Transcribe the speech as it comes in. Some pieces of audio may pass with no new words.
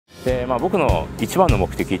で、僕の一番の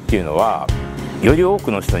目的っていうのは、より多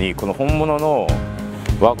くの人にこの本物の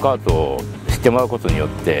ワークアウトを知ってもらうことによっ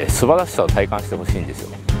て素晴らしさを体感してほしいんです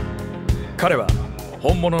よ。彼は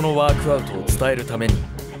本物のワークアウトを伝えるために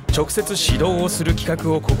直接指導をする企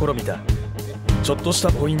画を試みた。ちょっとし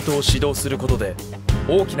たポイントを指導することで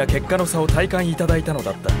大きな結果の差を体感いただいたの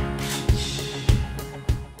だった。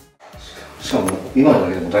しかも今のだ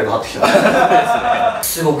けでもだいぶ変わってきた。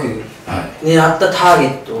すごく狙ったターゲ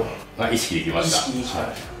ットを意識できました。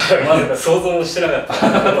まさか想像もしてなかった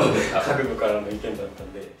角度からの意見だった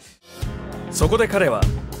んで、そこで彼は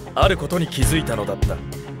あることに気づいたのだった。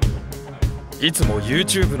いつも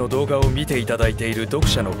YouTube の動画を見ていただいている読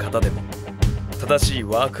者の方でも正しい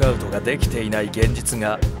ワークアウトができていない現実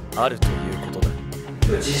があるということ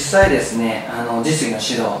だ。実際ですね、実技の指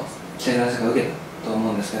導を北島先生が受けたと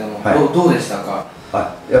思うんですけども、はい、どうでしたか？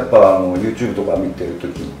やっぱYouTube とか見てる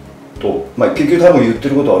時と、結局多分言って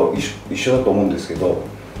ることは一緒だと思うんですけど、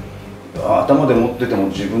頭で持ってても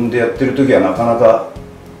自分でやってる時はなかなか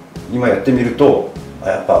今やってみると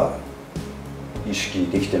やっぱ意識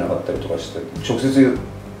できてなかったりとかして、直接指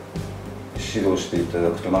導していただ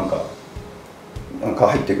くとなんか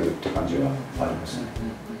入ってくるって感じがありますね。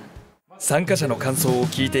参加者の感想を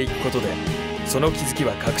聞いていくことでその気づき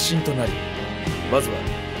は確信となり、まずは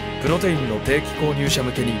プロテインの定期購入者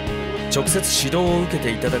向けに直接指導を受け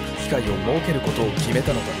ていただく機会を設けることを決め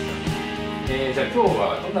たのだった。じゃあ今日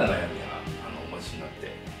はどんな悩みがお持ちになって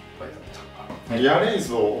こられたんでしょうか？リアレイ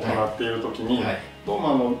ズを行っている時に、どう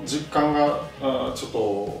も実感がちょっ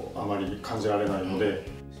とあまり感じられないので、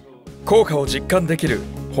効果を実感できる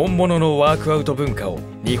本物のワークアウト文化を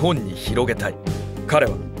日本に広げたい。彼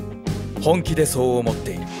は本気でそう思っ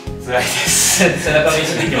ている。辛いです。背中見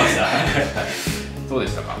せてきました。どうで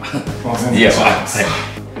したか？いや、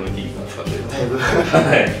この筋肉を使ってる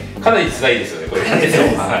とかなり辛いですよね、これ。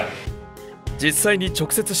実際に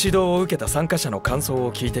直接指導を受けた参加者の感想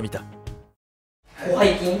を聞いてみた。広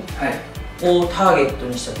背筋をターゲット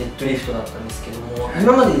にしたデッドリフトだったんですけども、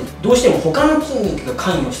今までどうしても他の筋肉が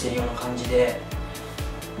関与しているような感じで、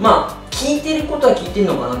聞いてることは聞いてる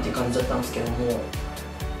のかなっていう感じだったんですけども、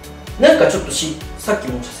なんかちょっとさっき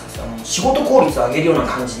もおっしゃってたんですけど、仕事効率を上げるような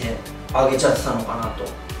感じで上げちゃってたのかな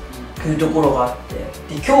というところがあって、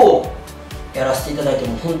で今日やらせていただいて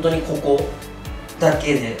も本当にここだ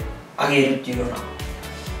けで上げるっていうような、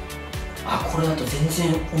これだと全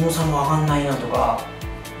然重さも上がんないなとか、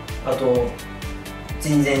あと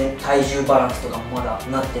全然体重バランスとかもまだ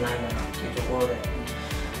なってないんだなっていうところで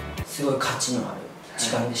すごい価値のある時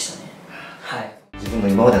間でしたね。自分の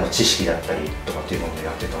今までの知識だったりとかっていうものを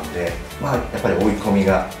やってたんで、やっぱり追い込み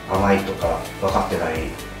が甘いとか分かってない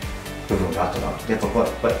部分があったなって、やっぱ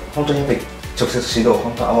り本当に直接指導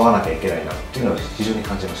本当は仰がなきゃいけないなっていうのを非常に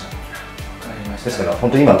感じました。ですから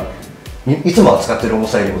本当に今いつも扱ってる重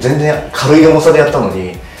さよりも全然軽い重さでやったの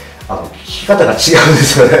に聞き方が違うんで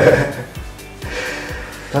すよね。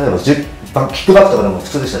例えばキックバックとかでも普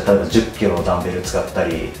通でしたら例えば10キロのダンベル使った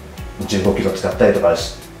り15キロ使ったりとか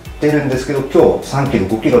してるんですけど、今日3キロ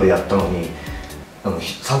5キロでやったのに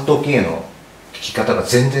三頭筋への効き方が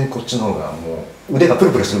全然こっちの方がもう腕がプ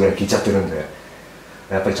ルプルするぐらい効いちゃってるんで、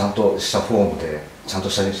やっぱりちゃんとしたフォームでちゃんと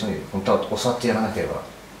した人に本当は教わってやらなければ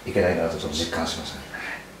いけないなとちょっと実感しましたね。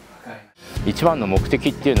一番の目的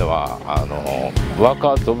っていうのはワーク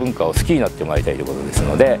アウト文化を好きになってもらいたいということです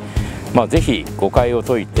ので、ぜひ誤解を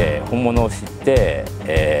解いて本物を知って、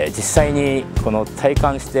実際にこの体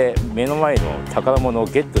感して目の前の宝物を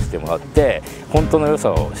ゲットしてもらって本当の良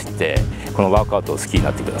さを知ってこのワークアウトを好きに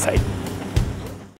なってください。